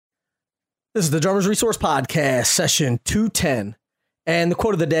This is the Drummers Resource Podcast, session 210. And the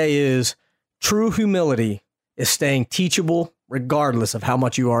quote of the day is, "True humility is staying teachable regardless of how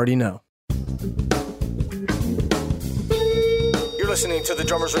much you already know." You're listening to the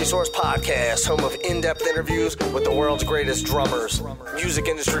Drummers Resource Podcast, home of in-depth interviews with the world's greatest drummers, music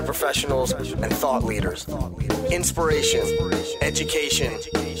industry professionals, and thought leaders. Inspiration, education,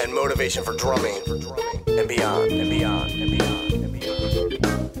 and motivation for drumming and beyond, and beyond, and beyond, and beyond.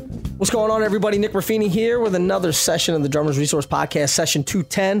 What's going on, everybody? Nick Ruffini here with another session of the Drummers Resource Podcast, session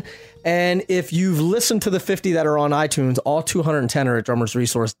 210. And if you've listened to the 50 that are on iTunes, all 210 are at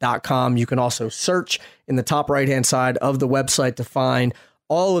drummersresource.com. You can also search in the top right-hand side of the website to find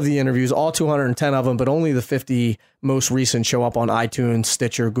all of the interviews, all 210 of them, but only the 50 most recent show up on iTunes,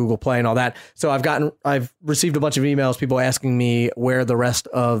 Stitcher, Google Play, and all that. So I've received a bunch of emails, people asking me where the rest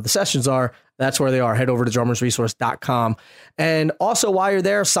of the sessions are. That's where they are. Head over to drummersresource.com. And also, while you're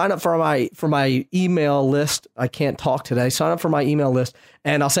there, sign up for my email list. I can't talk today. Sign up for my email list,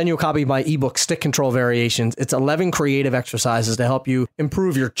 and I'll send you a copy of my ebook, Stick Control Variations. It's 11 creative exercises to help you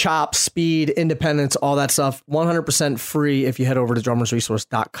improve your chops, speed, independence, all that stuff. 100% free if you head over to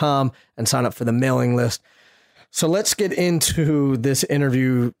drummersresource.com and sign up for the mailing list. So let's get into this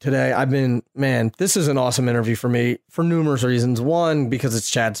interview today. This is an awesome interview for me for numerous reasons. One, because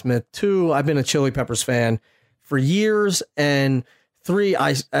it's Chad Smith. Two, I've been a Chili Peppers fan for years. And three,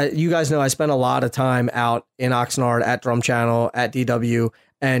 you guys know I spend a lot of time out in Oxnard at Drum Channel, at DW,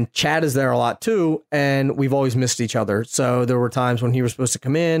 and Chad is there a lot too. And we've always missed each other. So there were times when he was supposed to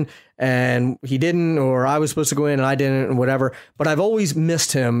come in and he didn't, or I was supposed to go in and I didn't, and whatever. But I've always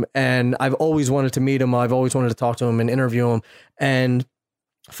missed him, and I've always wanted to meet him. I've always wanted to talk to him and interview him. And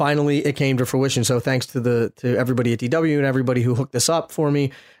finally it came to fruition. So thanks to everybody at DW and everybody who hooked this up for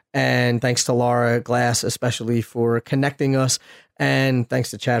me. And thanks to Laura Glass, especially for connecting us. And thanks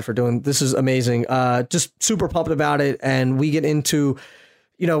to Chad for doing this. Is amazing. Just super pumped about it. And we get into,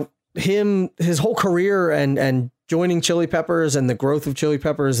 his whole career and joining Chili Peppers and the growth of Chili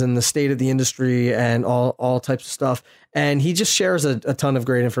Peppers and the state of the industry and all types of stuff. And he just shares a ton of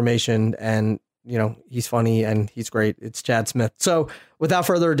great information, and, he's funny and he's great. It's Chad Smith. So without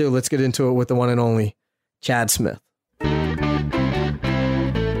further ado, let's get into it with the one and only Chad Smith.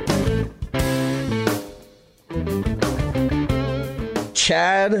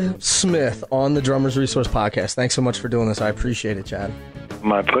 Chad Smith on the Drummers Resource Podcast. Thanks so much for doing this. I appreciate it, Chad.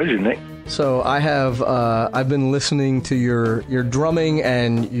 My pleasure, Nick. So I've been listening to your drumming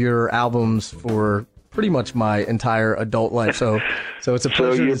and your albums for pretty much my entire adult life. So it's a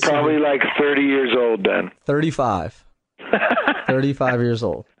pleasure. So you're probably like 30 years old then. 35. 35 years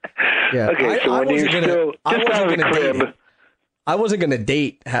old. Yeah. Okay, so when you're still just out of the crib. I wasn't going to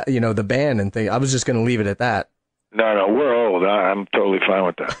date, the band and thing. I was just going to leave it at that. No, we're old. I'm totally fine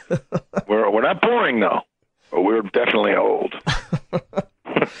with that. We're not boring though, but we're definitely old.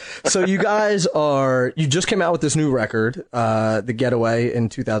 So you guys you just came out with this new record, The Getaway, in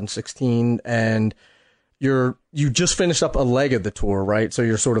 2016, and you just finished up a leg of the tour, right? So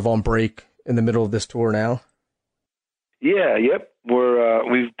you're sort of on break in the middle of this tour now. Yeah, yep.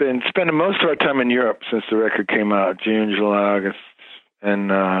 We've been spending most of our time in Europe since the record came out, June, July, August,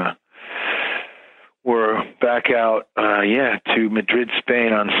 and we're back out, to Madrid,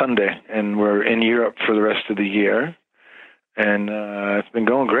 Spain on Sunday, and we're in Europe for the rest of the year. And it's been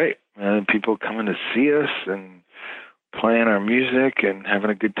going great. People coming to see us and playing our music and having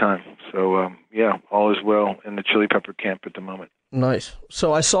a good time. So, all is well in the Chili Pepper camp at the moment. Nice.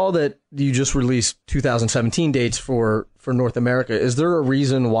 So I saw that you just released 2017 dates for North America. Is there a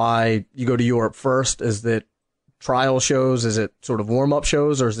reason why you go to Europe first? Is that trial shows? Is it sort of warm-up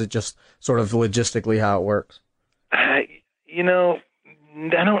shows? Or is it just sort of logistically how it works? I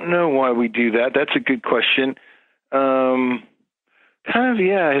don't know why we do that. That's a good question.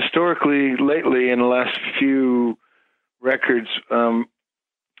 Historically, lately, in the last few records,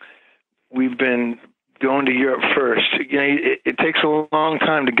 we've been going to Europe first. It takes a long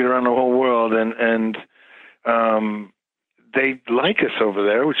time to get around the whole world, and they like us over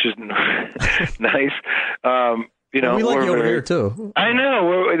there, which is nice. We like you over here too. I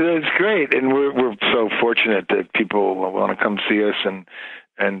know, it's great, and we're so fortunate that people want to come see us, and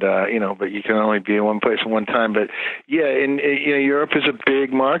but you can only be in one place at one time. But yeah, Europe is a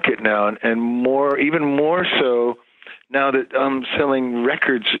big market now, and even more so now that selling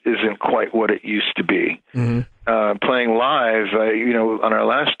records isn't quite what it used to be. Mm-hmm. Playing live, on our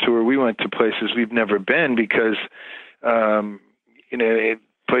last tour, we went to places we've never been because,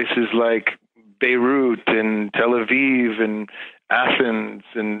 places like Beirut and Tel Aviv and Athens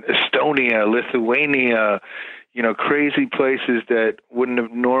and Estonia, Lithuania, crazy places that wouldn't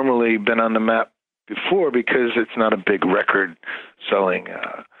have normally been on the map before because it's not a big record selling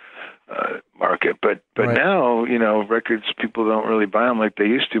market. But right. now, records, people don't really buy them like they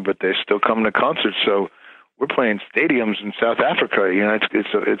used to, but they still come to concerts. So we're playing stadiums in South Africa.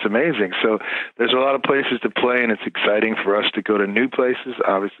 It's amazing. So there's a lot of places to play, and it's exciting for us to go to new places,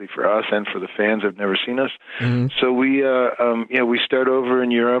 obviously for us and for the fans who've never seen us. Mm-hmm. So we start over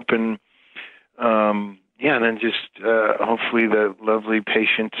in Europe, and and then just hopefully the lovely,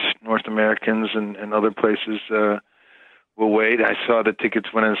 patient North Americans and other places will wait. I saw the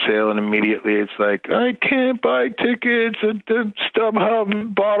tickets went on sale, and immediately it's like, I can't buy tickets at the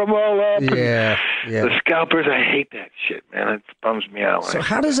StubHub, bought them all up. Yeah. The scalpers, I hate that shit, man. It bums me out. So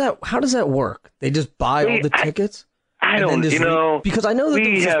how does that work? They just buy all the tickets? I don't, because I know that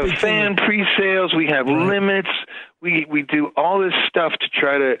we have fan pre-sales, we have limits, we do all this stuff to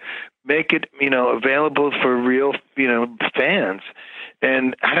try to make it, available for real, fans.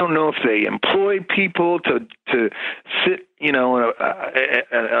 And I don't know if they employ people to sit,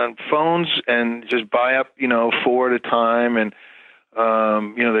 on phones and just buy up, 4 at a time. And,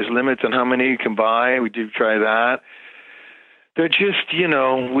 there's limits on how many you can buy. We do try that. They're just,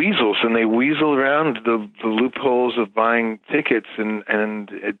 weasels, and they weasel around the loopholes of buying tickets. And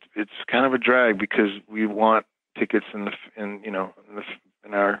it's kind of a drag because we want tickets in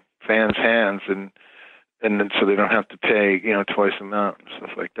our fans' hands, and then so they don't have to pay, twice the amount and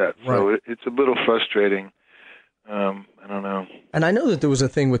stuff like that. Right. So it's a little frustrating. I don't know. And I know that there was a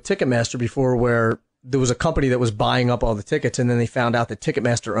thing with Ticketmaster before where there was a company that was buying up all the tickets, and then they found out that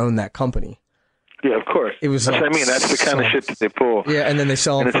Ticketmaster owned that company. Yeah, of course. It was. That's the kind of shit that they pull. Yeah, and then they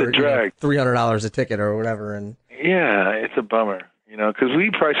sell them for $300 a ticket or whatever. And yeah, it's a bummer, because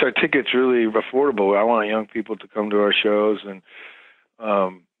we price our tickets really affordable. I want young people to come to our shows, and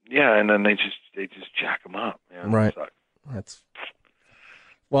and then they just jack them up. Man. Right.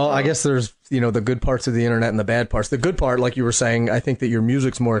 I guess there's, the good parts of the internet and the bad parts. The good part, like you were saying, I think that your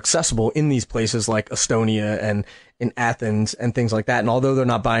music's more accessible in these places like Estonia and in Athens and things like that. And although they're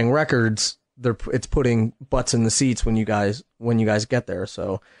not buying records, it's putting butts in the seats when you guys get there.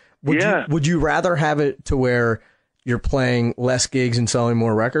 So would you rather have it to where you're playing less gigs and selling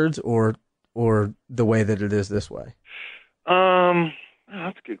more records, or the way that it is this way?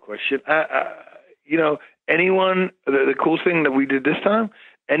 That's a good question. Anyone, the cool thing that we did this time,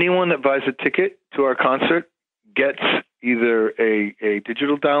 anyone that buys a ticket to our concert gets either a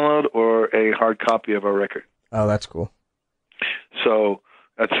digital download or a hard copy of our record. Oh, that's cool. So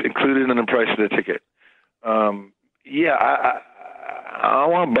that's included in the price of the ticket. I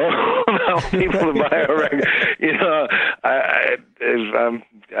want both. I want people to buy a record.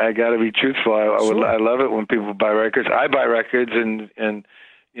 I got to be truthful. I love it when people buy records. I buy records, and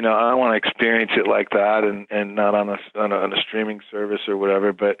I want to experience it like that, and not on a streaming service or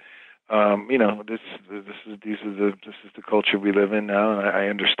whatever. But this is the culture we live in now, and I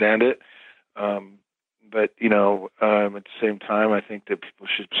understand it. But at the same time, I think that people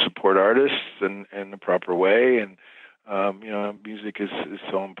should support artists in the proper way, and music is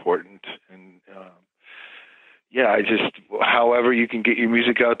so important. And however you can get your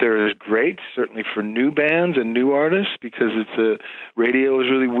music out there is great. Certainly for new bands and new artists, because radio is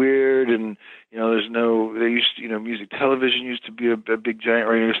really weird, and music television used to be a big giant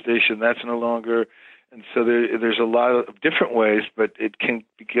radio station. That's no longer, and so there's a lot of different ways, but it can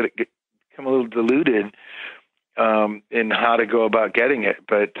become a little diluted in how to go about getting it.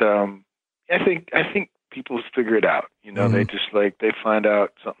 But I think people figure it out. Mm-hmm. They just they find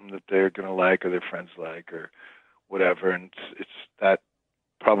out something that they're going to like or their friends like or whatever, and it's that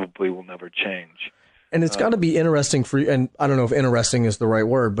probably will never change. And it's got to be interesting for you, and I don't know if interesting is the right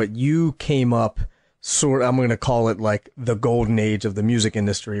word, but you came up I'm going to call it like the golden age of the music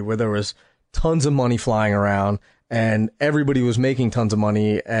industry, where there was tons of money flying around and everybody was making tons of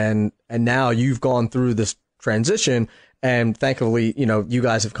money, and now you've gone through this transition, and thankfully, you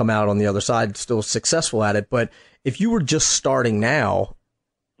guys have come out on the other side still successful at it. But if you were just starting now,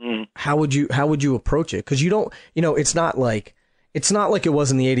 how would you approach it? Because you don't, it's not like it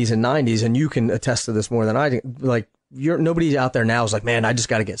was in the 80s and 90s, and you can attest to this more than I do. Like, nobody out there now is like, man, I just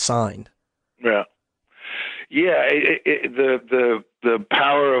got to get signed. Yeah. Yeah. The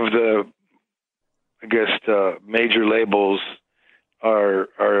power of the, I guess, major labels are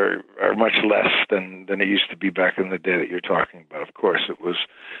much less than it used to be back in the day that you're talking about. Of course, it was,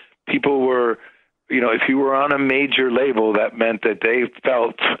 people were, if you were on a major label, that meant that they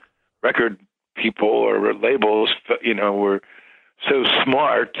felt record people or labels, were so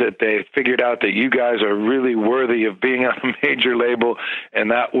smart that they figured out that you guys are really worthy of being on a major label, and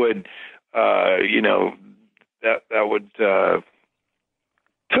that would, would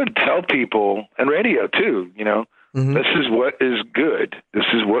sort of tell people, and radio too, this is what is good. This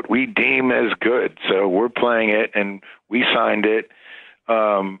is what we deem as good. So we're playing it, and we signed it.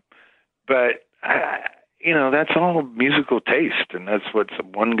 But that's all musical taste, and that's what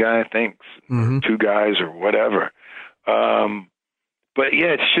one guy thinks, two guys or whatever. But yeah,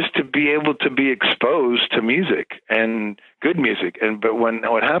 it's just to be able to be exposed to music and good music. But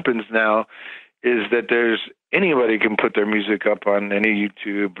what happens now is that anybody can put their music up on any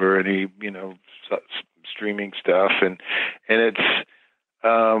YouTube or any, streaming stuff. And it's,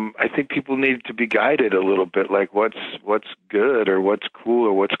 I think people need to be guided a little bit, like what's good or what's cool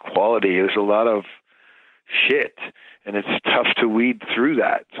or what's quality. There's a lot of shit, and it's tough to weed through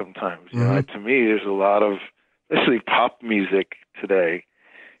that sometimes. To me, there's a lot of, especially pop music today.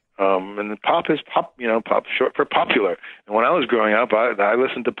 And the pop is pop, pop short for popular. And when I was growing up, I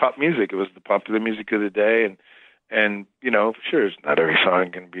listened to pop music. It was the popular music of the day. And sure, it's not every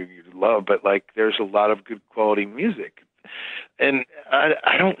song can be loved, but like there's a lot of good quality music. And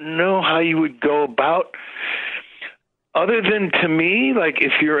I don't know how you would go about, other than, to me, like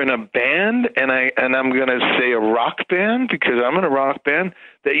if you're in a band, and I'm going to say a rock band because I'm in a rock band,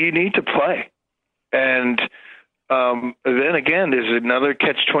 that you need to play. And then again, there's another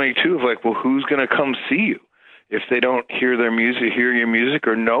catch-22 of like, well, who's going to come see you if they don't hear your music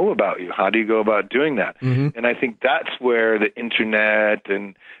or know about you? How do you go about doing that? And I think that's where the internet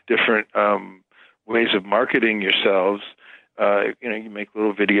and different ways of marketing yourselves, you make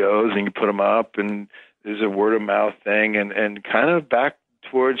little videos and you put them up, and there's a word of mouth thing, and kind of back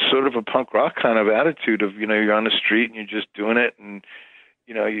towards sort of a punk rock kind of attitude of, you're on the street and you're just doing it, and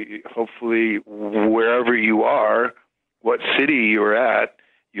you hopefully wherever you are, what city you're at,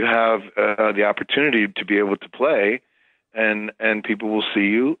 you have the opportunity to be able to play, and people will see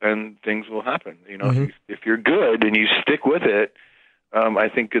you and things will happen. If you're good and you stick with it, I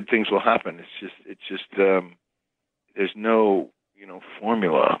think good things will happen. It's just there's no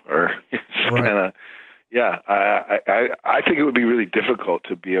formula, or it's kind of, yeah. I think it would be really difficult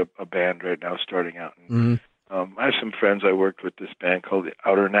to be a band right now starting out. And, I have some friends I worked with, this band called the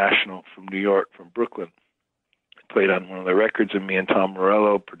Outer National from New York, from Brooklyn. I played on one of the records, and me and Tom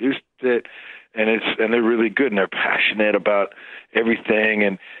Morello produced it. And they're really good, and they're passionate about everything,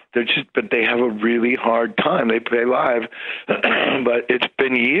 and but they have a really hard time. They play live, but it's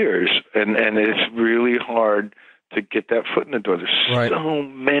been years, and it's really hard to get that foot in the door. There's so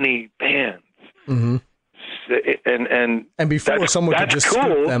many bands. And before someone could just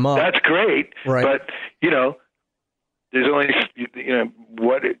scoop them up. That's great. Right. But, there's only,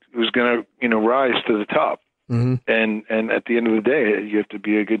 who's going to, rise to the top. And at the end of the day, you have to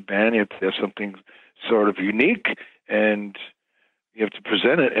be a good band. You have to have something sort of unique, and you have to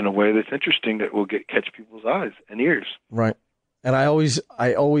present it in a way that's interesting, that will catch people's eyes and ears. Right. And I always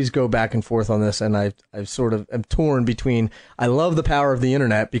go back and forth on this, and I sort of am torn between, I love the power of the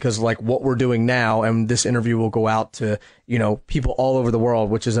internet because like what we're doing now, and this interview will go out to, people all over the world,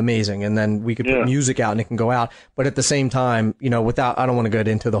 which is amazing. And then we could put music out and it can go out. But at the same time, I don't want to get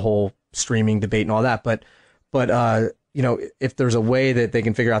into the whole streaming debate and all that, but if there's a way that they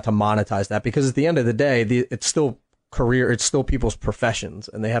can figure out to monetize that, because at the end of the day, it's still people's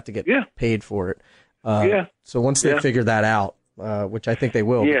professions, and they have to get paid for it. So once they figure that out, which I think they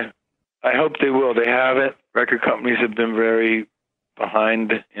will. Yeah, I hope they will. They haven't. Record companies have been very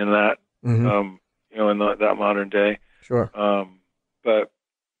behind in that, in that modern day. Sure. But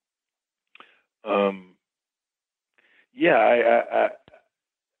I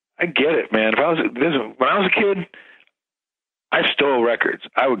get it, man. When I was a kid, I stole records.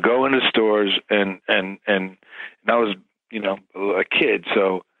 I would go into stores and I was, a kid,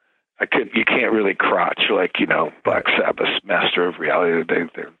 so you can't really crotch like, Black Sabbath, Master of Reality. They're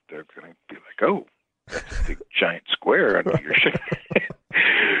going to be like, oh, that's a big giant square under your shirt.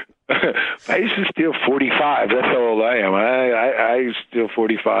 I used to steal 45. That's how old I am. I used to steal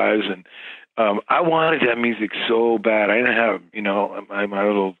 45s, and I wanted to have music so bad. I didn't have, my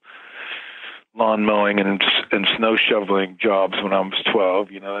little lawn mowing and snow shoveling jobs when I was 12.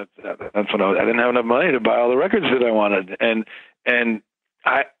 That's when I didn't have enough money to buy all the records that I wanted, and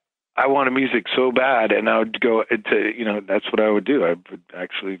I wanted music so bad, and I would go into, that's what I would do. I would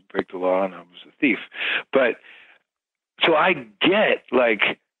actually break the law, and I was a thief. But so I get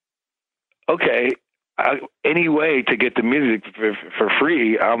like, okay, any way to get the music for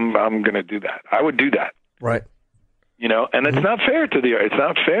free, I'm going to do that. I would do that. Right. And it's not fair it's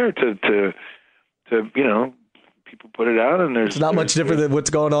not fair to people put it out, and it's not much different than what's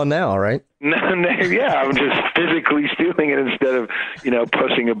going on now, right? No, I'm just physically stealing it instead of,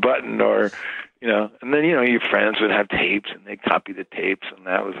 pushing a button or, you know, and then, you know, your friends would have tapes and they'd copy the tapes, and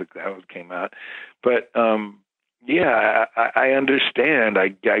that was came out. But, yeah, I understand. I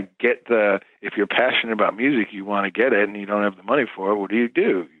get if you're passionate about music, you want to get it and you don't have the money for it, what do?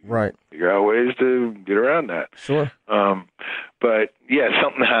 You Right. figure out ways to get around that. Sure. But yeah,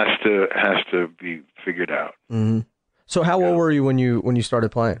 something has to be figured out. Mm-hmm. So how old were you when you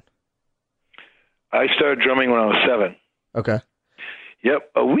started playing? I started drumming when I was 7. Okay.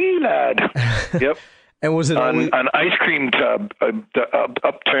 Yep, a wee lad. Yep. And was it on an ice cream tub,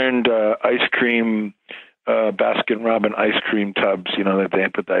 upturned ice cream, Baskin Robbins ice cream tubs, you know, that they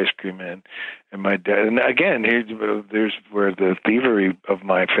put the ice cream in. And my dad, and again, there's where the thievery of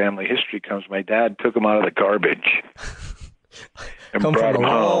my family history comes. My dad took them out of the garbage and come brought from a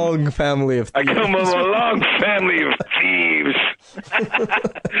them home. long family of thieves. I come from a long family of thieves.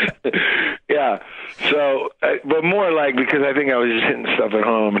 Yeah. So, but more like because I think I was just hitting stuff at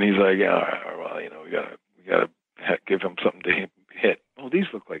home, and he's like, "Yeah, well, you know, we gotta give him something to hit." Well,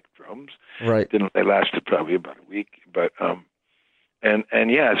 these look like drums. Right. They lasted probably about a week, but and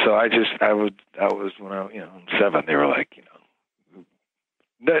yeah. So I was when I, you know, I'm 7. They were like, you know,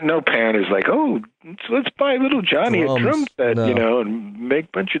 no parent is like, oh, let's buy little Johnny a drum set, you know, and make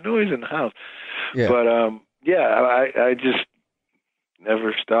a bunch of noise in the house. Yeah. But yeah, I just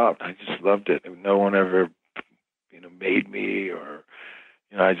never stopped. I just loved it. No one ever, you know, made me, or,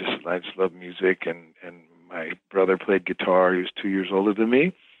 you know, I just love music, and my brother played guitar. He was 2 years older than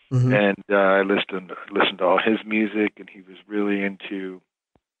me, mm-hmm. and I listened to all his music, and he was really into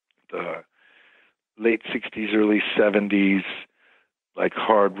the late 60s, early 70s, like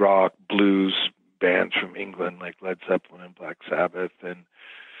hard rock, blues bands from England, like Led Zeppelin and Black Sabbath and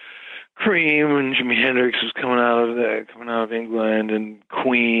Cream, and Jimi Hendrix was coming out of England, and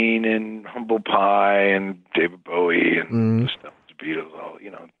Queen and Humble Pie and David Bowie and stuff, the Beatles, all,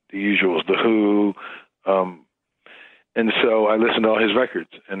 you know, the usuals, the Who, and so I listened to all his records,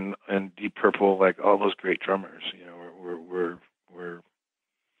 and Deep Purple, like all those great drummers, you know, were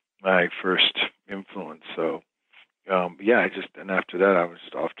my first influence. So yeah, and after that I was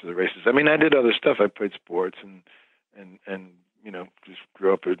just off to the races. I mean, I did other stuff. I played sports and you know, just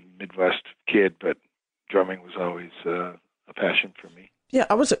grew up a Midwest kid, but drumming was always a passion for me. Yeah,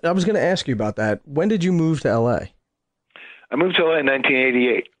 I was going to ask you about that. When did you move to L.A.? I moved to L.A. in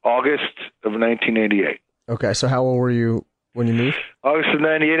 1988, August of 1988. Okay, so how old were you when you moved? August of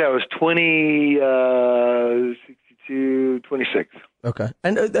 98, I was 26. Okay,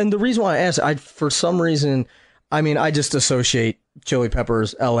 and the reason why I asked, for some reason, I mean, I just associate Chili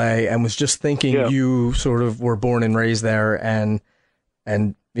Peppers, L.A., and was just thinking you sort of were born and raised there, and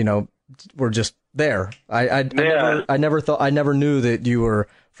you know, were just there. I never knew that you were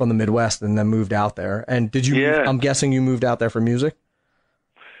from the Midwest and then moved out there. And did you? Yeah. I'm guessing you moved out there for music.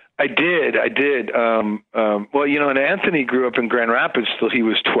 I did. Well, you know, and Anthony grew up in Grand Rapids till he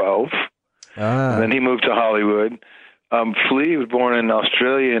was 12, and then he moved to Hollywood. Flea was born in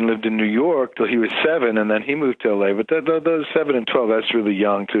Australia and lived in New York till he was 7, and then he moved to LA. But those 7 and 12, that's really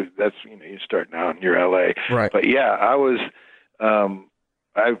young. That's, you know, you're starting out in your LA. Right. But yeah, I was.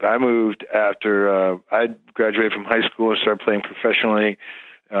 I moved after I graduated from high school and started playing professionally.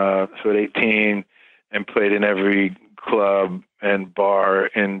 So at 18, and played in every club and bar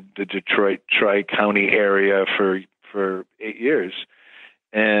in the Detroit Tri-County area for 8 years,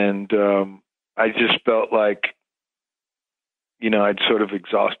 and I just felt like, you know, I'd sort of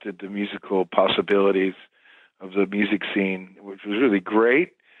exhausted the musical possibilities of the music scene, which was really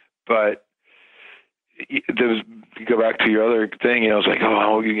great. But you go back to your other thing, you know, it's like, oh,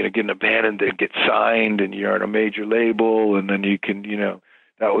 how are you going to get in a band and then get signed, and you're on a major label, and then you can, you know,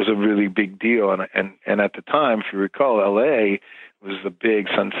 that was a really big deal. And at the time, if you recall, LA was the big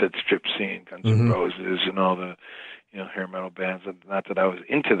Sunset Strip scene, Guns N' Roses and all the, you know, hair metal bands. Not that I was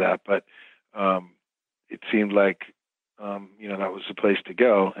into that, but it seemed like, you know, that was the place to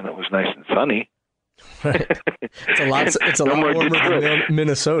go, and it was nice and sunny. Right. It's a lot warmer than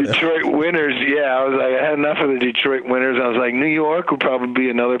Minnesota. Detroit winters, yeah. I had enough of the Detroit winters. I was like, New York would probably be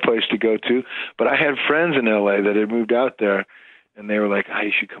another place to go to. But I had friends in LA that had moved out there, and they were like, oh,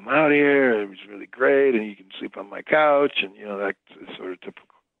 you should come out here. It was really great, and you can sleep on my couch, and, you know, that sort of typical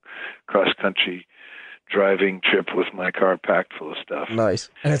cross-country driving trip with my car packed full of stuff. Nice.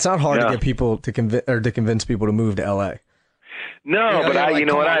 And it's not hard to get people to convince people to move to LA. No, but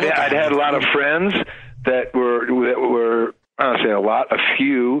I'd had a lot of friends that were I don't say a lot, a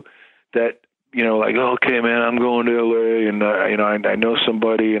few that, you know, like, okay, man, I'm going to LA, and you know, I know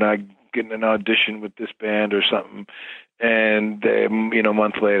somebody, and I getting an audition with this band or something, and they, a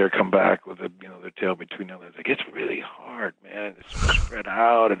month later come back with their tail between their legs. Like, it's really hard, man. It's spread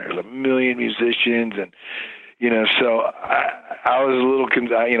out, and there's a million musicians, and so I was a little,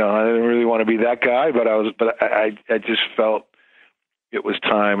 I didn't really want to be that guy, but I just felt it was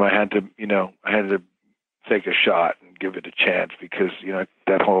time. I had to take a shot and give it a chance because,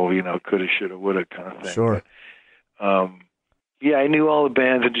 that whole, coulda, shoulda, woulda kind of thing. Sure. But, I knew all the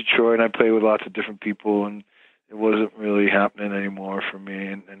bands in Detroit, and I played with lots of different people, and it wasn't really happening anymore for me.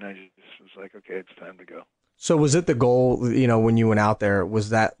 And I just was like, okay, it's time to go. So was it the goal, when you went out there,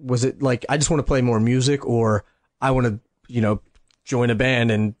 was it like, I just want to play more music, or I want to, join a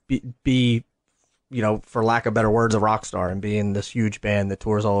band and be, for lack of better words, a rock star and be in this huge band that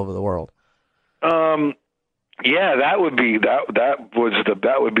tours all over the world? Yeah, that would be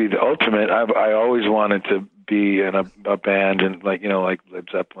the ultimate. I always wanted to be in a band and like Led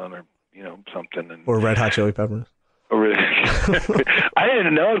Zeppelin or something, or Red Hot Chili Peppers. I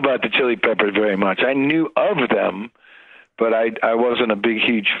didn't know about the Chili Peppers very much. I knew of them, but I wasn't a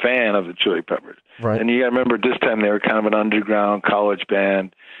huge fan of the Chili Peppers. Right. And you got to remember, this time they were kind of an underground college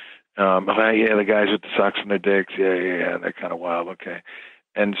band. The guys with the socks on their dicks. Yeah, they're kind of wild. Okay.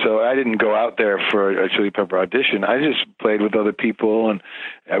 And so I didn't go out there for a Chili Pepper audition. I just played with other people, and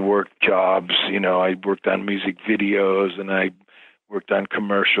I worked jobs. I worked on music videos, and I worked on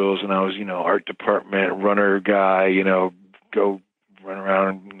commercials, and I was, art department runner guy, go run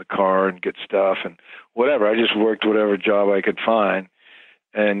around in the car and get stuff and whatever. I just worked whatever job I could find,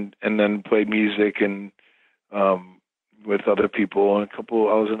 and then played music and with other people. And I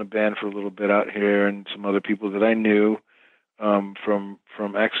was in a band for a little bit out here, and some other people that I knew from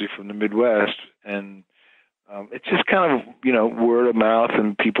the Midwest, and it's just kind of word of mouth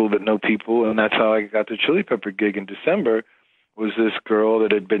and people that know people, and that's how I got the Chili Pepper gig in December. Was this girl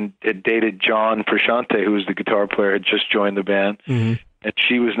that had dated John Frusciante, who was the guitar player, had just joined the band, and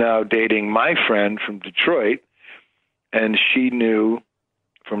she was now dating my friend from Detroit, and she knew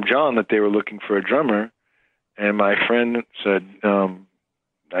from John that they were looking for a drummer, and my friend said,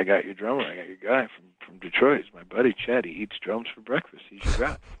 I got your drummer, I got your guy from Detroit. It's my buddy Chad. He eats drums for breakfast. He's your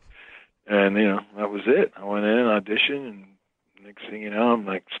guy. And, that was it. I went in and auditioned, and next thing you know, I'm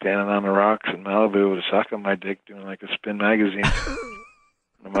like standing on the rocks in Malibu with a sock on my dick doing like a Spin magazine.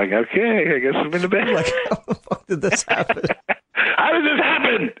 I'm like, okay, I guess I'm in the band. Like, how the fuck did this happen? How did this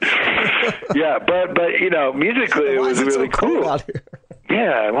happen? Yeah, but musically it was really cool. Out here?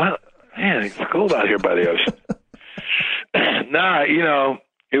 Yeah, well, man, it's cold out here by the ocean.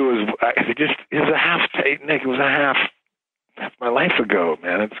 It was a half take, Nick. It was a half my life ago,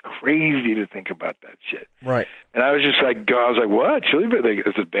 man. It's crazy to think about that shit. Right. And I was just like, what? Chili Peppers?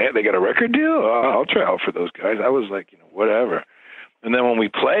 Is a band? They got a record deal? Oh, I'll try out for those guys. I was like, whatever. And then when we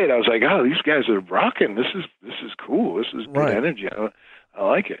played, I was like, oh, these guys are rocking. This is cool. This is good energy. I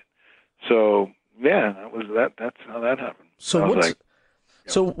like it. So yeah, that's how that happened. So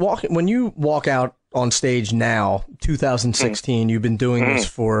when you walk out on stage now, 2016, you've been doing this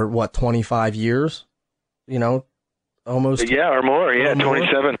for what, 25 years? Almost. Yeah, or more. Yeah,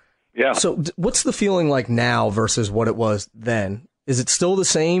 27. More? Yeah. So what's the feeling like now versus what it was then? Is it still the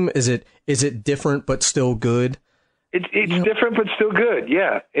same? Is it different but still good? It's different but still good.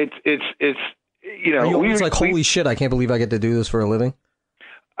 Yeah. It's Are you always like, holy shit, I can't believe I get to do this for a living?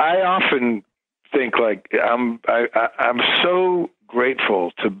 I often think like I'm so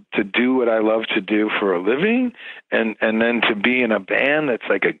grateful to do what I love to do for a living, and then to be in a band that's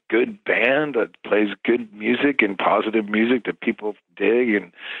like a good band that plays good music and positive music that people dig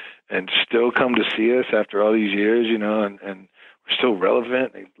and still come to see us after all these years, and we're still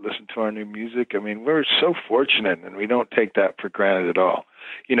relevant. They listen to our new music. I mean, we're so fortunate, and we don't take that for granted at all.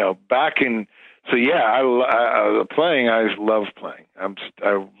 So yeah, I love playing. I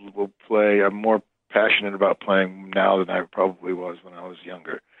will play. I'm more passionate about playing now than I probably was when I was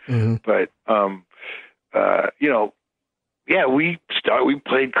younger. Mm-hmm. But we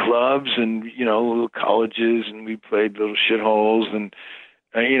played clubs and little colleges, and we played little shitholes and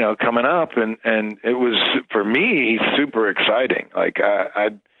coming up, and it was for me super exciting. Like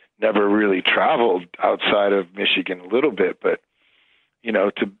I'd never really traveled outside of Michigan a little bit, but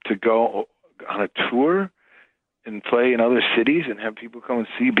to go on a tour and play in other cities and have people come and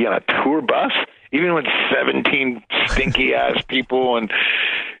see you, be on a tour bus, even with 17 stinky ass people and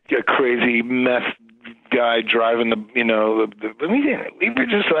a crazy meth guy driving we were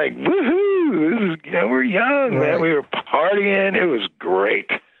just like, woohoo, this is, we're young, man. We were partying. It was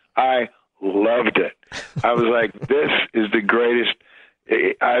great. I loved it. I was like, this is the greatest.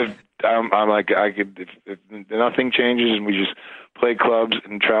 I'm like, if nothing changes and we just play clubs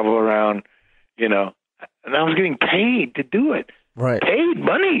and travel around, and I was getting paid to do it. Right. Paid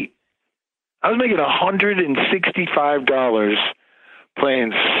money. I was making $165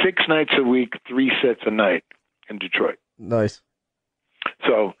 playing 6 nights a week, 3 sets a night in Detroit. Nice.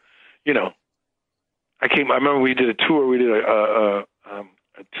 So, I remember we did a tour. We did a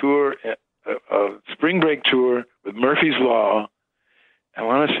tour, a spring break tour with Murphy's Law. I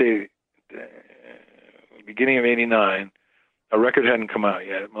want to say beginning of '89. A record hadn't come out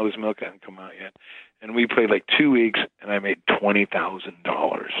yet. Mother's Milk hadn't come out yet. And we played like 2 weeks, and I made $20,000. I was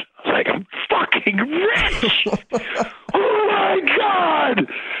like, I'm fucking rich! Oh, my God!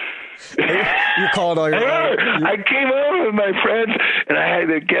 You called all your I came over with my friends, and I had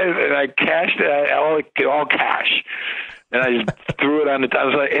to get it, and I cashed it, all cash. And I just threw it on the top. I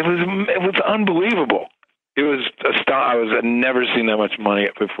was like, it was unbelievable. It was I'd never seen that much money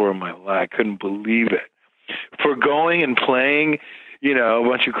before in my life. I couldn't believe it. For going and playing, a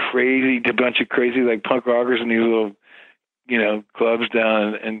bunch of crazy like punk rockers in these little, clubs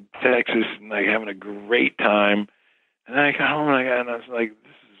down in Texas, and like having a great time. And then I got home and I was like,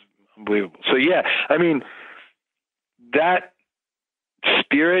 this is unbelievable. So yeah, I mean, that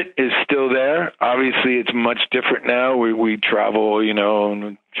spirit is still there. Obviously, it's much different now. We travel,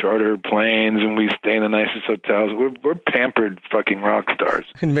 on charter planes, and we stay in the nicest hotels. We're pampered fucking rock stars.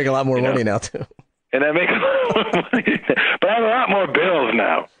 And make a lot more money now too. And I make a lot more money, but I have a lot more bills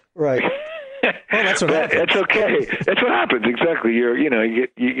now. Right. Well, that's what happens. It's okay. That's what happens. Exactly. You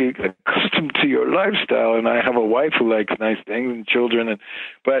get accustomed to your lifestyle, and I have a wife who likes nice things and children,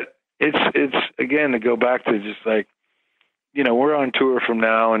 but it's again to go back to just like, we're on tour from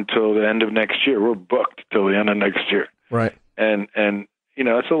now until the end of next year. We're booked till the end of next year. Right. And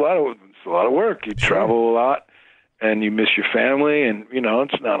it's a lot of work. You travel a lot. And you miss your family, and,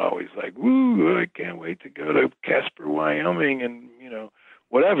 it's not always like, woo, I can't wait to go to Casper, Wyoming, and,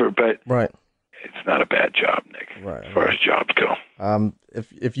 whatever. But right. It's not a bad job, Nick, right, as far as jobs go.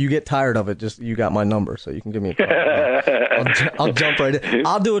 If you get tired of it, you got my number, so you can give me a call. I'll jump right in.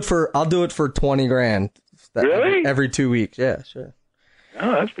 I'll do it for $20,000. Really? Every 2 weeks. Yeah, sure.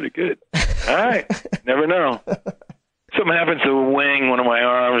 Oh, that's pretty good. All right. Never know. Something happens to a wing, one of my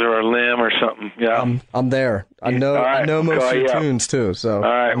arms, or a limb, or something. Yeah, I'm there. I know. Right, I know most of your tunes too. So all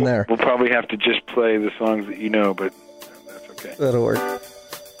right, I'm there. We'll probably have to just play the songs that you know, but that's okay. That'll work.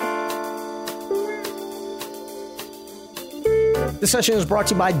 This session is brought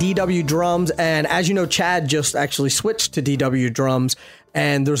to you by DW Drums, and as you know, Chad just actually switched to DW Drums,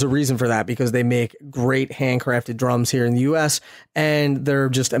 and there's a reason for that, because they make great handcrafted drums here in the U.S., and they're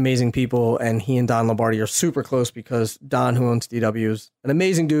just amazing people, and he and Don Lombardi are super close, because Don, who owns DW, is an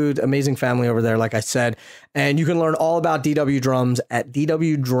amazing dude, amazing family over there, like I said, and you can learn all about DW Drums at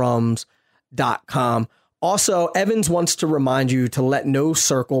dwdrums.com. Also, Evans wants to remind you to let no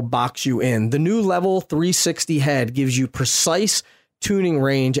circle box you in. The new Level 360 head gives you precise tuning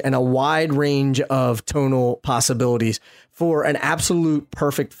range and a wide range of tonal possibilities for an absolute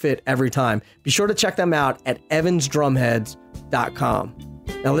perfect fit every time. Be sure to check them out at evansdrumheads.com.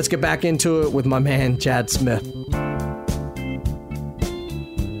 Now let's get back into it with my man, Chad Smith.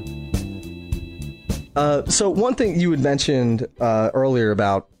 So one thing you had mentioned earlier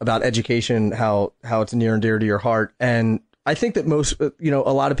about education, how it's near and dear to your heart, and I think that most, a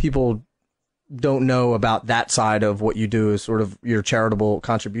lot of people don't know about that side of what you do, is sort of your charitable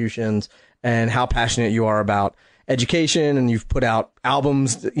contributions and how passionate you are about education, and you've put out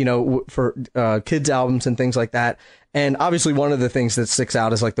albums, for kids albums and things like that. And obviously one of the things that sticks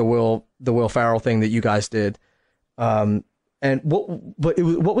out is like the Will Ferrell thing that you guys did. And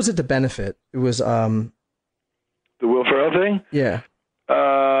what was it to benefit? It was the Will Ferrell thing. Yeah.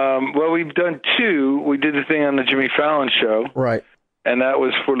 Well, we've done 2. We did the thing on the Jimmy Fallon show, right? And that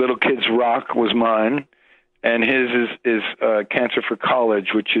was for Little Kids Rock, was mine, and his is Cancer for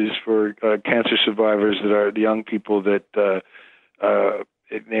College, which is for cancer survivors that are the young people that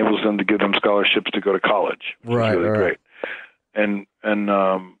it enables them to give them scholarships to go to college. Which right. is really right. great. And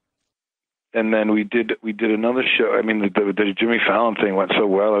then we did another show. I mean, the Jimmy Fallon thing went so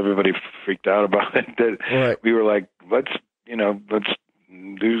well, everybody freaked out about it, that right. we were like, let's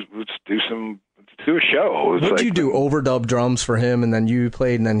do a show. What did you do? Overdub drums for him, and then you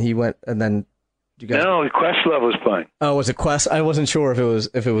played, and then he went, and then you guys. No, Questlove was playing. Oh, was it Quest? I wasn't sure if it was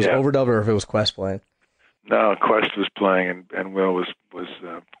overdub or if it was Quest playing. No, Quest was playing, and Will was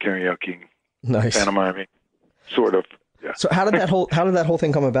karaoke, nice, pantomiming, sort of. Yeah. So how did that whole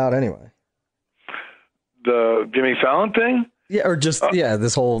thing come about anyway? The Jimmy Fallon thing? Yeah, or just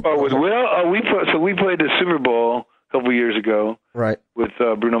this whole. Oh, with Will? Oh, we played the Super Bowl couple years ago, right, with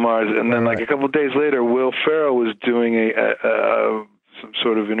Bruno Mars, and then like a couple of days later, Will Ferrell was doing some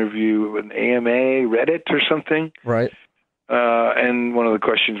sort of interview with an AMA, Reddit or something, right. And one of the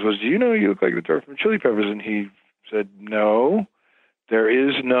questions was, "Do you know you look like the drummer from Chili Peppers?" And he said, "No, there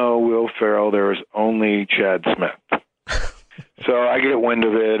is no Will Ferrell. There is only Chad Smith." So I get wind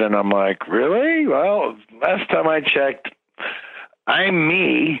of it, and I'm like, "Really? Well, last time I checked, I'm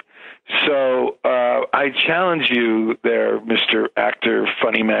me." So I challenge you there, Mr. Actor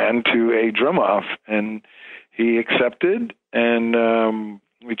Funny Man, to a drum off. And he accepted, and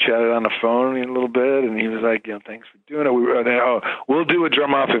we chatted on the phone a little bit, and he was like, thanks for doing it. We'll do a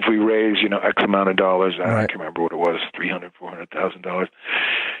drum off if we raise, X amount of dollars. I can't remember what it was, $300,000, $400,000.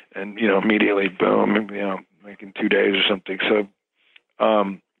 And, immediately, boom, like in 2 days or something. So,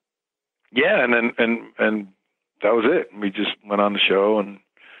 yeah, and that was it. We just went on the show and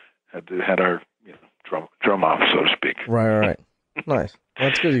had our drum off, so to speak. Right. Nice. Well,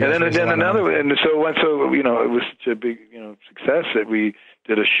 that's good. And then another, and so it was such a big success that we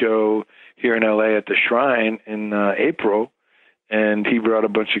did a show here in LA at the Shrine in April, and he brought a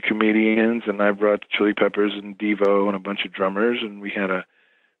bunch of comedians, and I brought the Chili Peppers and Devo and a bunch of drummers, and we had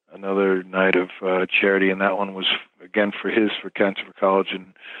another night of charity, and that one was again for Cancer for College,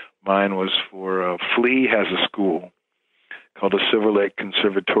 and mine was for Flea has a school called the Silver Lake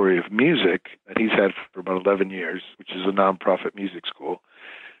Conservatory of Music that he's had for about 11 years, which is a nonprofit music school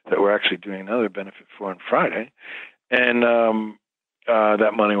that we're actually doing another benefit for on Friday. And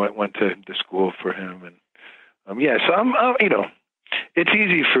that money went to the school for him. And so I'm it's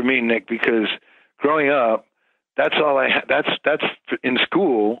easy for me, Nick, because growing up, that's all I had. That's in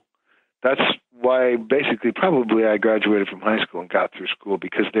school. That's why basically probably I graduated from high school and got through school,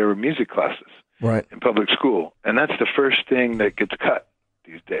 because there were music classes. Right. In public school. And that's the first thing that gets cut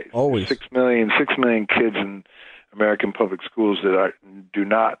these days. Always. 6 million kids in American public schools that do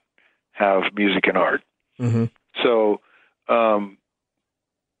not have music and art. Mm-hmm. So, I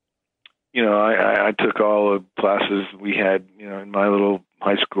took all the classes we had, in my little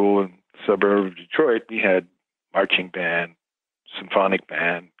high school in the suburb of Detroit. We had marching band, symphonic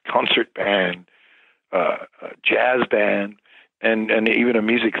band, concert band, jazz band, and even a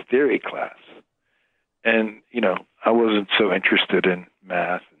music theory class. And, I wasn't so interested in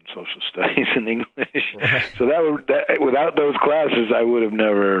math and social studies and English. Right. So without those classes, I would have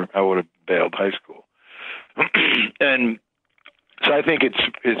bailed high school. And so I think it's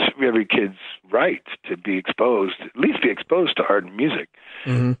every kid's right to be exposed, at least be exposed to art and music.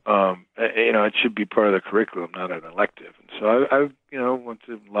 Mm-hmm. It should be part of the curriculum, not an elective. And so I went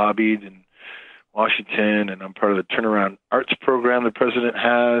to lobbied in Washington, and I'm part of the Turnaround Arts program the president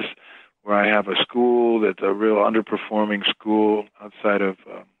has, where I have a school that's a real underperforming school outside of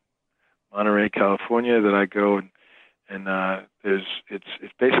Monterey, California, that I go and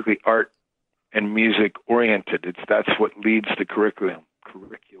it's basically art and music oriented. That's what leads the curriculum.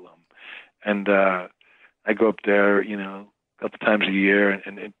 And I go up there, a couple times a year,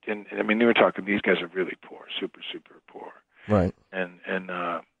 and I mean, they were talking, these guys are really poor, super, super poor. Right. And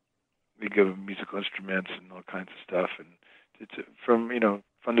we give them musical instruments and all kinds of stuff, and it's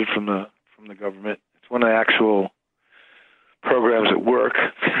funded from the government. It's one of the actual programs that work.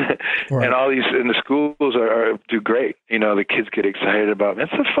 Right. And all these in the schools do great. The kids get excited about it.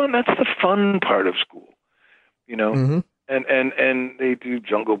 That's the fun part of school. Mm-hmm. And they do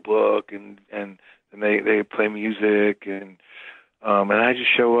Jungle Book and they play music and I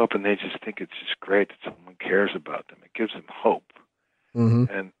just show up and they just think it's just great that someone cares about them. It gives them hope.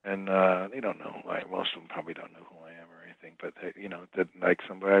 Mm-hmm. And they don't know. Most of them probably don't know who I am or anything. But that like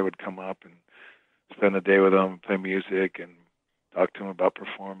somebody would come up and spend the day with them, play music, and talk to them about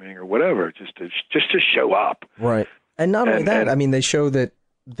performing or whatever, just to show up. Right. And not only that, I mean, they show that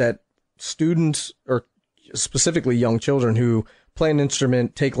students, or specifically young children who play an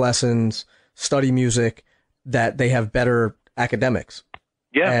instrument, take lessons, study music, that they have better academics.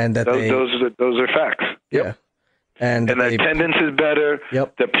 Yeah, and that those are facts. Yep. Yeah. And the attendance is better.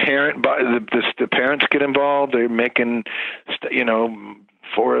 Yep. The parents get involved. They're making,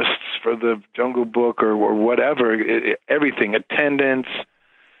 forests for the Jungle Book or whatever. Everything, attendance,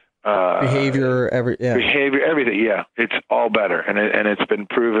 behavior, everything. Yeah, it's all better, and it's been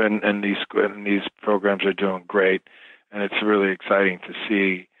proven. And these programs are doing great, and it's really exciting to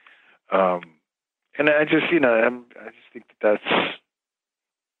see. And I just, I just think that's.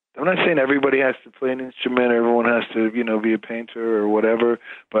 I'm not saying everybody has to play an instrument, everyone has to, be a painter or whatever,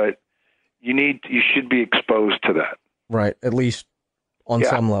 but you should be exposed to that. Right. At least on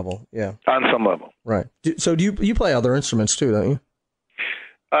some level. Yeah. On some level. Right. So do you play other instruments too, don't you?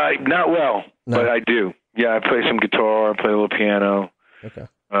 Not well, but I do. Yeah, I play some guitar, I play a little piano. Okay.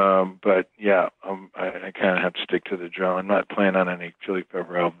 But yeah, I kind of have to stick to the drum. I'm not playing on any Chili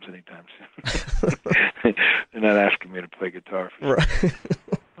Pepper albums anytime soon. They're not asking me to play guitar. Right.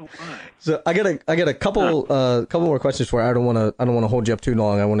 Oh, why? So I got a couple more questions for you. I don't want to hold you up too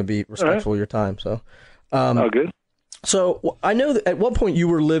long. I want to be respectful of your time. So, good. So I know that at one point you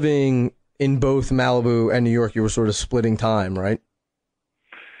were living in both Malibu and New York. You were sort of splitting time, right?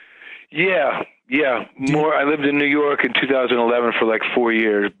 Yeah. More. I lived in New York in 2011 for like 4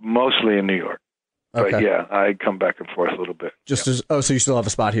 years, mostly in New York. Okay. But yeah, I come back and forth a little bit. So you still have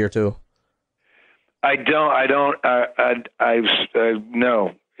a spot here too? I don't.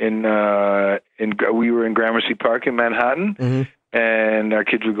 No. We were in Gramercy Park in Manhattan, Mm-hmm. and our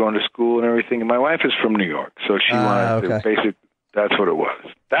kids were going to school and everything. And my wife is from New York, so she wanted to basically. That's what it was.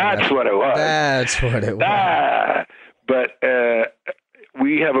 That's what it was. But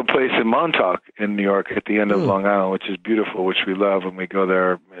we have a place in Montauk in New York at the end of Long Island, which is beautiful, which we love, and we go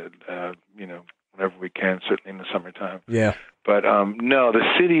there, whenever we can, certainly in the summertime. Yeah. But no, the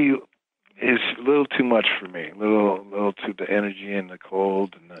city is a little too much for me. A little too the energy and the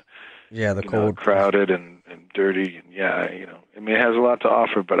cold and the cold, crowded and dirty, and I mean, it has a lot to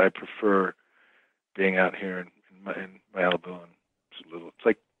offer, but I prefer being out here in Malibu. And it's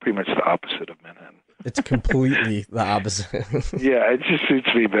like pretty much the opposite of Manhattan. It's completely the opposite. Yeah, it just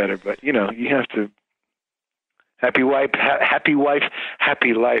suits me better. But you have to happy wife, happy life.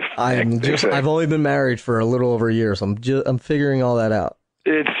 I've only been married for a little over a year, so I'm figuring all that out.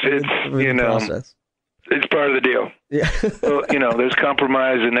 It's process. It's part of the deal. Yeah. Well, there's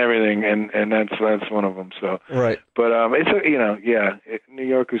compromise and everything, and that's one of them. So right. But New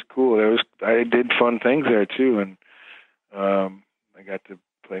York is cool. I did fun things there too, and I got to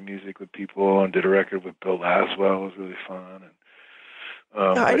play music with people and did a record with Bill Laswell. It was really fun.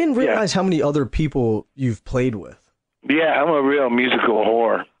 And I didn't realize how many other people you've played with. Yeah, I'm a real musical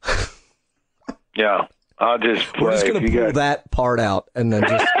whore. Yeah, I'll just play. We're just gonna pull that part out and then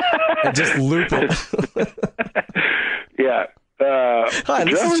just loop it. Yeah. Hi,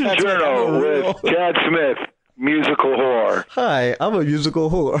 this is Drummer's Journal with Chad Smith, musical whore. Hi, I'm a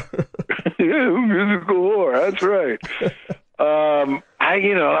musical whore. Musical whore. That's right. I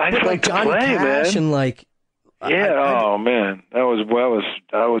just like to Johnny play, Cash man. And man,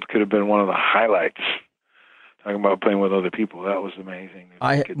 that could have been one of the highlights. Talking about playing with other people, that was amazing.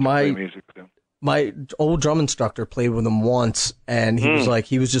 Play music with them. My old drum instructor played with him once, and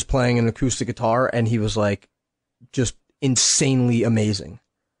he was just playing an acoustic guitar, and he was like, just insanely amazing.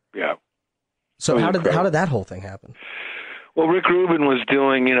 Yeah. So how did that whole thing happen? Well, Rick Rubin was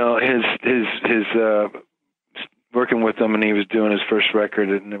doing, his working with them, and he was doing his first record,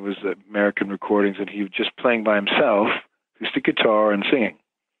 and it was American Recordings, and he was just playing by himself, acoustic guitar and singing,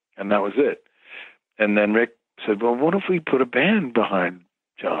 and that was it. And then Rick said, "Well, what if we put a band behind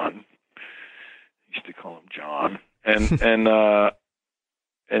John?" He used to call him John, and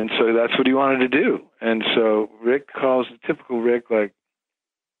so that's what he wanted to do. And so Rick calls the typical Rick, like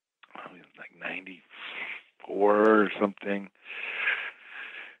 94 or something.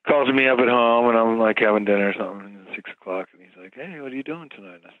 Calls me up at home, and I'm like having dinner or something. It's 6 o'clock, and he's like, "Hey, what are you doing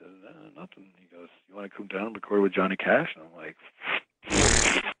tonight?" And I said, "No, nothing." He goes, "You want to come down and record with Johnny Cash?" And I'm like,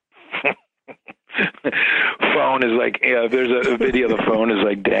 phone is like, there's a video. The phone is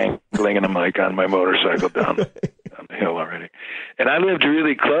like dangling, and I'm like on my motorcycle down the hill already. And I lived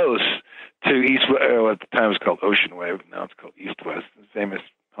really close to East. At the time it was called Ocean Wave. Now it's called East West. The famous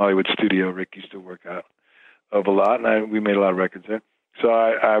Hollywood studio Rick used to work out of a lot, and we made a lot of records there. So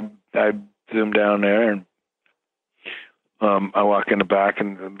I zoomed down there, and I walk in the back,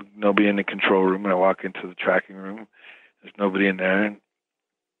 and nobody in the control room. And I walk into the tracking room. There's nobody in there.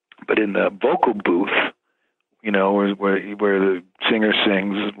 But in the vocal booth, where the singer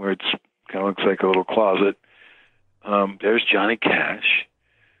sings, where it's kind of looks like a little closet, there's Johnny Cash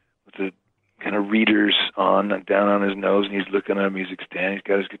with the kind of readers on down on his nose, and he's looking at a music stand. He's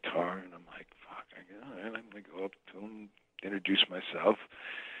got his guitar, and I'm like, "Fuck, I'm gonna go up to him, introduce myself."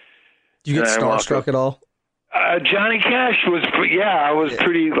 Do you get starstruck at all? Johnny Cash was, I was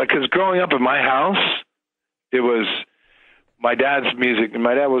pretty, because growing up in my house, it was my dad's music.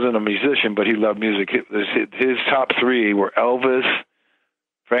 My dad wasn't a musician, but he loved music. His top three were Elvis,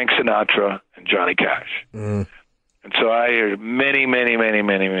 Frank Sinatra, and Johnny Cash. Mm. And so I heard many, many, many,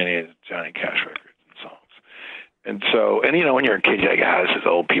 many, many Johnny Cash records and songs. And so, when you're a kid, you're like, this is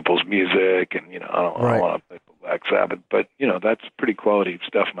old people's music, and, I don't want to play Black Sabbath, but, that's pretty quality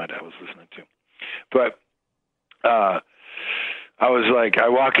stuff my dad was listening to. But I was like, I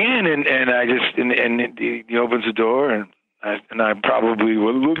walk in, and I just, and he opens the door, and I probably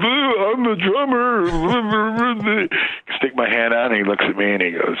would, I'm the drummer. Stick my hand out, and he looks at me, and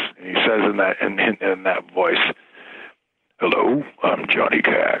he says in that voice, "Hello, I'm Johnny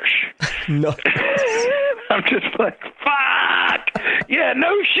Cash." No. I'm just like, fuck! Yeah,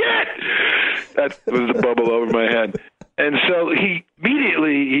 no shit! That was a bubble over my head. And so he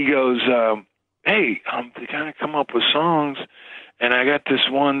goes, hey, they kind of come up with songs, and I got this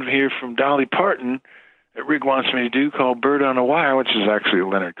one here from Dolly Parton that Rick wants me to do called Bird on a Wire, which is actually a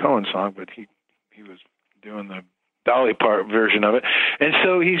Leonard Cohen song, but he was doing the Dolly Parton version of it. And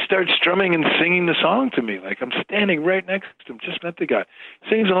so he starts strumming and singing the song to me. Like, I'm standing right next to him, just met the guy.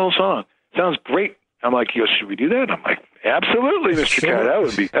 Sings the whole song. Sounds great. I'm like, yo, should we do that? I'm like, absolutely, Mr.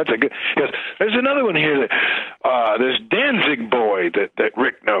 Cat. That's a good. He goes, there's another one here that this Danzig boy that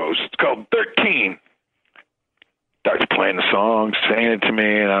Rick knows. It's called 13. Starts playing the song, saying it to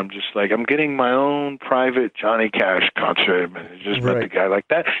me, and I'm just like, I'm getting my own private Johnny Cash concert. And I just met the guy like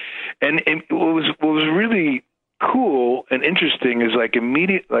that. And what was really cool and interesting is like I'm,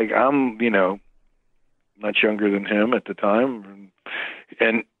 much younger than him at the time,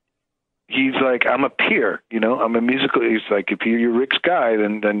 and he's like, I'm a peer, I'm a musical. He's like, if you're Rick's guy,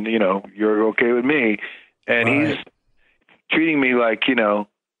 then you're okay with me. And he's treating me like,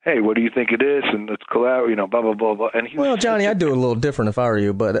 hey, what do you think of this? And let's collab, blah, blah, blah, blah. And Johnny, I'd do it a little different if I were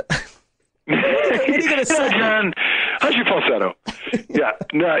you, but what are you going to say? John, how's your falsetto? Yeah,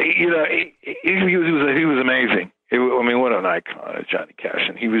 no, he was amazing. What an icon, Johnny Cash.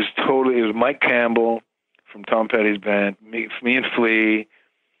 And it was Mike Campbell from Tom Petty's band, me and Flea.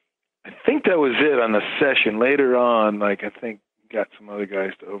 I think that was it on the session. Later on, I think got some other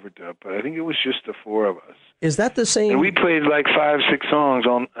guys to overdub, but I think it was just the four of us. Is that the same? And we played 5-6 songs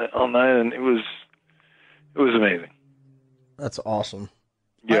all night, and it was amazing. That's awesome.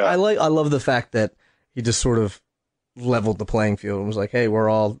 Yeah, I love the fact that he just sort of leveled the playing field and was like, "Hey, we're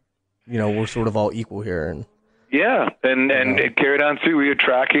all, we're sort of all equal here." And yeah, and it carried on through. We were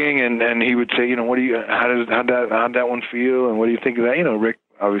tracking, and he would say, how'd that one feel, and what do you think of that? Rick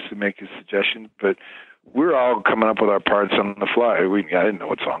obviously make his suggestions, but we're all coming up with our parts on the fly. I didn't know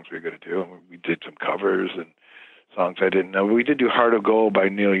what songs we were going to do. We did some covers and songs I didn't know. We did do Heart of Gold by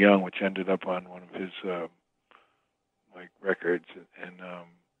Neil Young, which ended up on one of his records. And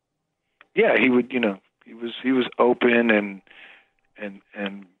he would, he was open and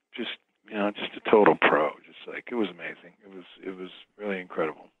just just a total pro. Just like, it was amazing. It was really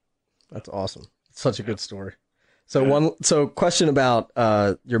incredible. That's awesome. It's such a good story. So question about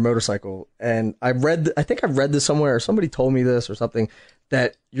your motorcycle, and I think I've read this somewhere, or somebody told me this or something,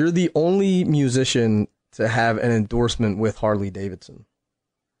 that you're the only musician to have an endorsement with Harley Davidson.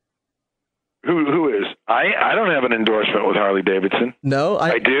 Who is? I don't have an endorsement with Harley Davidson. No,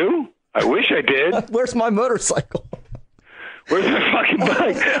 I do. I wish I did. Where's my motorcycle? Where's my fucking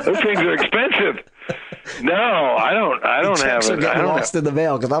bike? Those things are expensive. No, I don't have it. I don't lost in the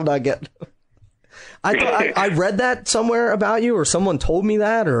mail because I'm not getting. I thought I read that somewhere about you, or someone told me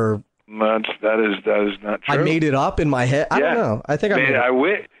that, or that is not true. I made it up in my head. I don't know. I think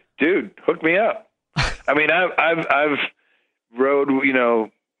dude, hook me up. I've rode.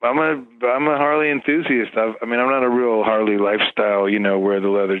 I'm a Harley enthusiast. I'm not a real Harley lifestyle. Wear the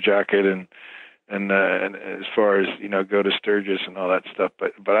leather jacket and as far as go to Sturgis and all that stuff.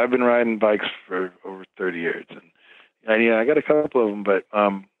 But I've been riding bikes for over 30 years, and I got a couple of them, but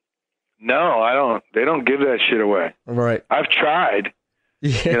no, I don't. They don't give that shit away. Right. I've tried.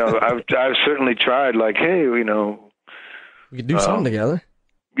 Yeah. I've certainly tried. Like, hey, we could do something together.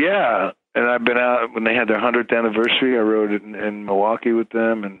 Yeah, and I've been out when they had their 100th anniversary. I rode it in Milwaukee with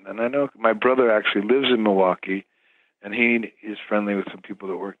them, and I know my brother actually lives in Milwaukee, and he is friendly with some people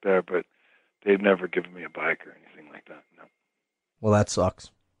that work there, but they've never given me a bike or anything like that. No. Well, that sucks.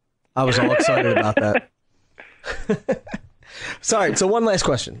 I was all excited about that. Sorry. So one last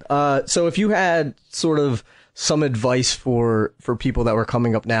question. So if you had sort of some advice for people that were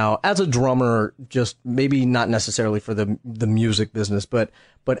coming up now as a drummer, just maybe not necessarily for the music business, but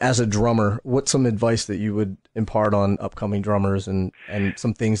as a drummer, what's some advice that you would impart on upcoming drummers and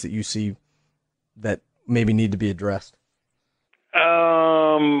some things that you see that maybe need to be addressed?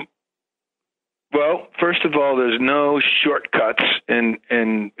 Well, first of all, there's no shortcuts in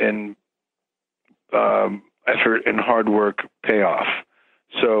effort and hard work payoff.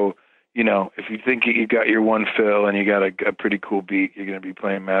 So, if you think you got your one fill and you got a pretty cool beat, you're going to be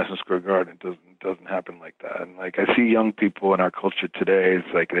playing Madison Square Garden. It doesn't happen like that. And I see young people in our culture today,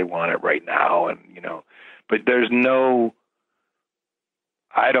 it's like they want it right now, and but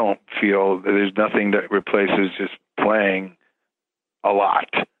I don't feel that there's nothing that replaces just playing a lot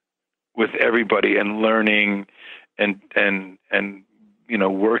with everybody and learning and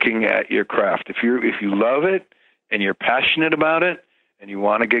working at your craft. If you love it and you're passionate about it and you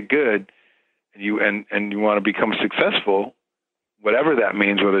want to get good and you want to become successful, whatever that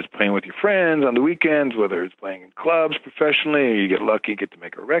means, whether it's playing with your friends on the weekends, whether it's playing in clubs professionally, or you get lucky, get to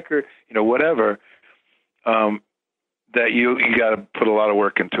make a record, whatever, that you got to put a lot of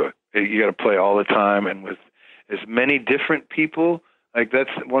work into it. You got to play all the time and with as many different people. Like that's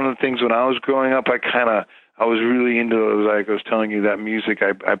one of the things when I was growing up, I was really into, like I was telling you, that music.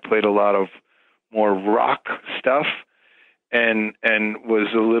 I played a lot of more rock stuff and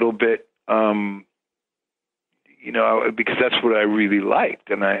was a little bit, because that's what I really liked,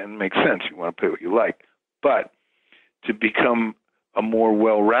 and it makes sense. You want to play what you like, but to become a more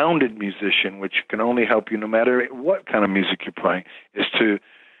well-rounded musician, which can only help you no matter what kind of music you're playing, is to,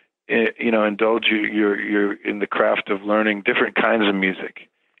 indulge you're in the craft of learning different kinds of music.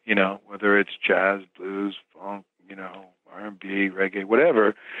 Whether it's jazz, blues, funk, R&B, reggae,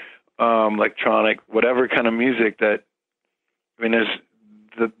 whatever, electronic, whatever kind of music that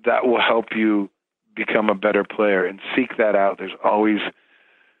will help you become a better player, and seek that out. There's always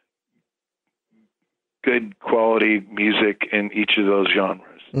good quality music in each of those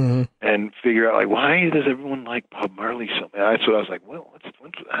genres, and figure out, like, why does everyone like Bob Marley so much? That's what I was like, well,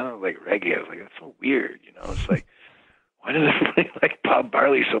 I don't like reggae. I was like, that's so weird, It's like, why does everybody like Bob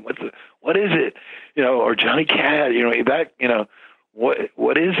Marley so much? What is it? Or Johnny Cash,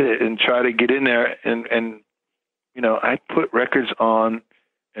 what is it? And try to get in there, and I put records on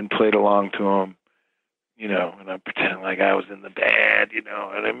and played along to them, and I pretend like I was in the band, and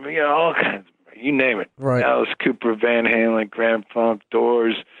all kinds of, you name it. Right. Alice Cooper, Van Halen, Grand Funk,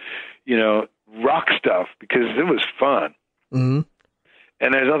 Doors, rock stuff, because it was fun. Mm-hmm.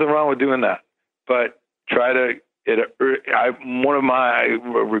 And there's nothing wrong with doing that. But try to, one of my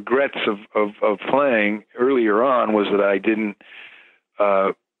regrets of playing earlier on was that I didn't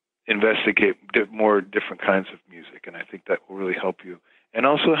investigate more different kinds of music, and I think that will really help you. And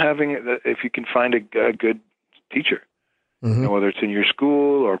also having, if you can find a good teacher, whether it's in your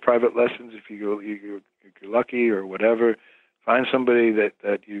school or private lessons, if you're lucky or whatever, find somebody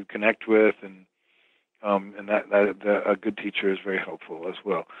that you connect with, and that a good teacher is very helpful as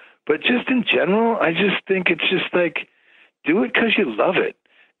well. But just in general, I just think it's just like, do it because you love it.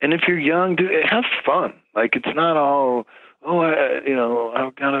 And if you're young, have fun. Like, it's not all,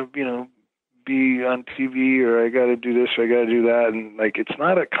 I've got to, be on TV, or I got to do this, or I got to do that. And like, it's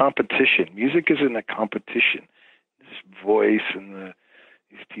not a competition. Music isn't a competition. This voice and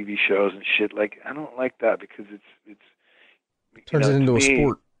these TV shows and shit. Like, I don't like that, because it's turns it into a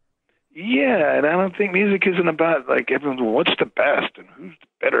sport. Yeah, and I don't think music isn't about, like, everyone's, well, what's the best, and who's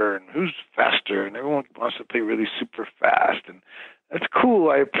better, and who's faster, and everyone wants to play really super fast, and that's cool.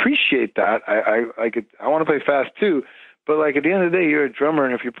 I appreciate that. I want to play fast too, but like, at the end of the day, you're a drummer,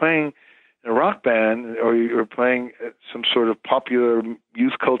 and if you're playing in a rock band, or you're playing some sort of popular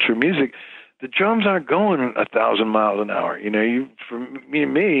youth culture music, the drums aren't going 1,000 miles an hour. For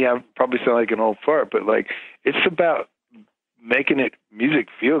me, I probably sound like an old fart, but like, it's about making music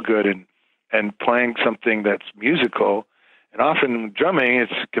feel good, and playing something that's musical. And often drumming,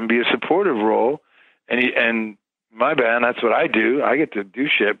 can be a supportive role. And my band, that's what I do. I get to do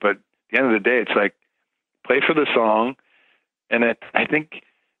shit, but at the end of the day, it's like, play for the song. And I think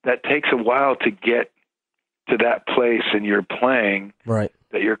that takes a while to get to that place in your playing, right,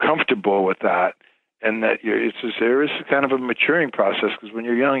 that you're comfortable with that, and that there is kind of a maturing process, because when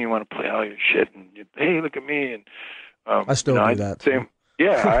you're young, you want to play all your shit, and hey, look at me, and I still do that. Same,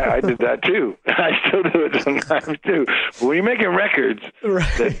 yeah, I did that too. I still do it sometimes too. But when you're making records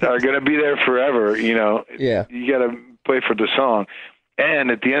that are going to be there forever, you got to play for the song.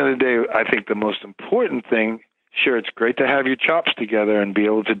 And at the end of the day, I think the most important thing, sure, it's great to have your chops together and be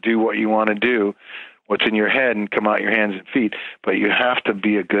able to do what you want to do, what's in your head, and come out your hands and feet. But you have to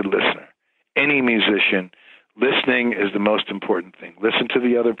be a good listener. Any musician, listening is the most important thing. Listen to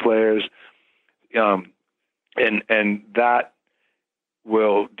the other players, and that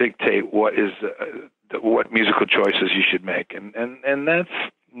will dictate what musical choices you should make. And that's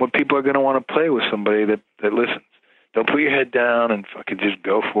what people are going to want to play with, somebody that listens. Don't put your head down and fucking just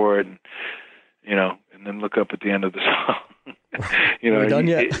go for it, and then look up at the end of the song. We're done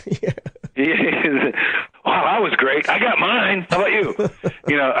yet? Wow, that was great. I got mine. How about you?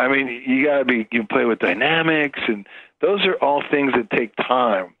 You got to you play with dynamics, and those are all things that take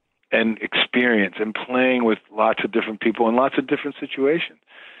time and experience, and playing with lots of different people in lots of different situations.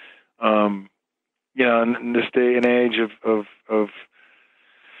 In this day and age of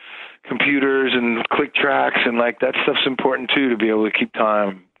computers and click tracks, and like, that stuff's important too, to be able to keep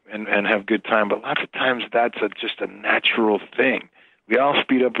time and have good time. But lots of times that's just a natural thing. We all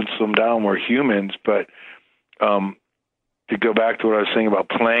speed up and slow down. We're humans, but to go back to what I was saying about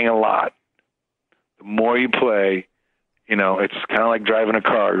playing a lot, the more you play, it's kind of like driving a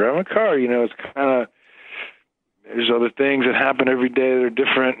car. Driving a car, it's kind of, there's other things that happen every day that are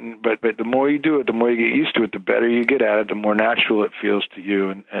different, but the more you do it, the more you get used to it, the better you get at it, the more natural it feels to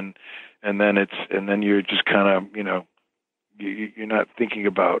you, and then you're just kind of, you're not thinking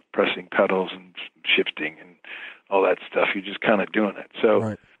about pressing pedals and shifting and all that stuff. You're just kind of doing it. So,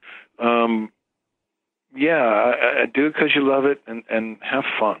 right. I do it because you love it, and have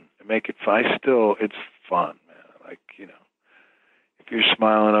fun. Make it fun. It's fun, man. Like, if you're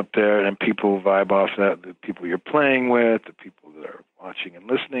smiling up there and people vibe off that, the people you're playing with, the people that are watching and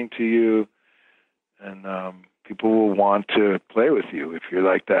listening to you, and people will want to play with you if you're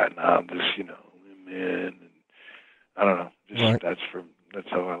like that. Now I'm just, I'm in, and I don't know. Just right. That's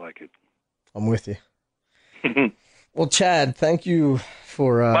how I like it. I'm with you. Well, Chad, thank you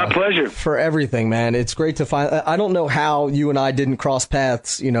for my pleasure for everything, man. It's great to find. I don't know how you and I didn't cross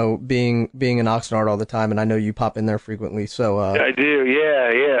paths, being in Oxnard all the time, and I know you pop in there frequently. So I do,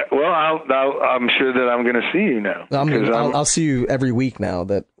 yeah. Well, I'm sure that I'm going to see you now. I'll see you every week now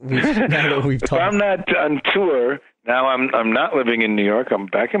that we've talked. If I'm not on tour now, I'm not living in New York. I'm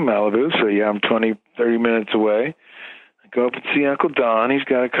back in Malibu, so yeah, I'm 20-30 minutes away. Go up and see Uncle Don. He's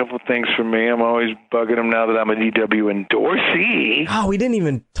got a couple of things for me. I'm always bugging him now that I'm a DW endorsee. Oh, we didn't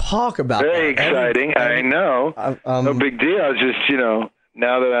even talk about Very that. exciting. I know. No big deal. I was just,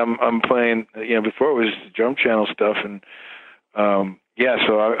 now that I'm playing, before it was Drum Channel stuff. And, so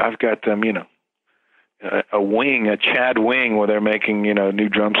I've got them, a Chad wing where they're making, new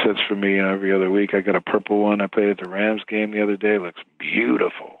drum sets for me every other week. I got a purple one. I played at the Rams game the other day. It looks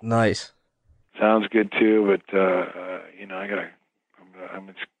beautiful. Nice. Sounds good too, but I'm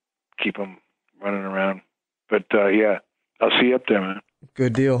just keep them running around. But I'll see you up there, man.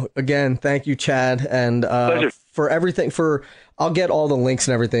 Good deal. Again, thank you, Chad, and for everything. I'll get all the links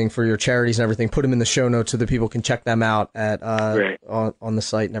and everything for your charities and everything. Put them in the show notes so that people can check them out at on the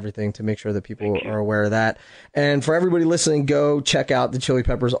site and everything to make sure that people are aware of that. And for everybody listening, go check out the Chili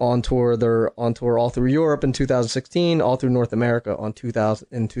Peppers on tour. They're on tour all through Europe in 2016, all through North America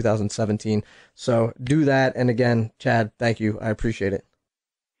in 2017. So do that. And again, Chad, thank you. I appreciate it.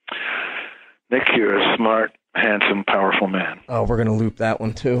 Nick, you're a smart, handsome, powerful man. Oh, we're going to loop that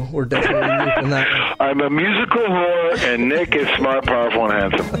one too. We're definitely looping that one. I'm a musical whore, and Nick is smart, powerful,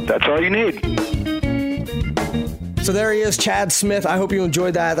 and handsome. That's all you need. So there he is, Chad Smith. I hope you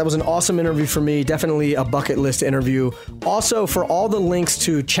enjoyed that. That was an awesome interview for me. Definitely a bucket list interview. Also, for all the links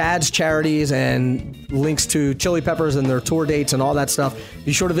to Chad's charities and links to Chili Peppers and their tour dates and all that stuff,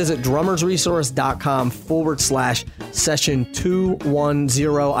 be sure to visit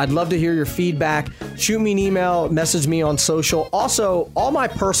drummersresource.com/session210. I'd love to hear your feedback. Shoot me an email, message me on social. Also, all my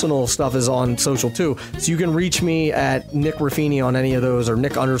personal stuff is on social too. So you can reach me at Nick Ruffini on any of those, or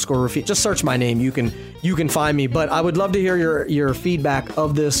Nick_Ruffini. Just search my name. You can find me. But I would love to hear your feedback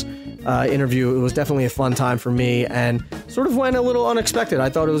of this interview. It was definitely a fun time for me, and sort of went a little unexpected. I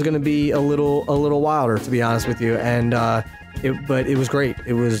thought it was going to be a little wilder, to be honest with you, and but it was great.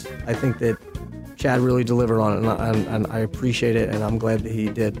 I think that Chad really delivered on it, and I appreciate it, and I'm glad that he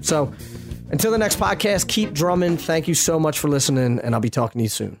did. So until the next podcast, keep drumming. Thank you so much for listening, and I'll be talking to you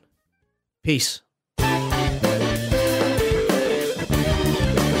soon. Peace.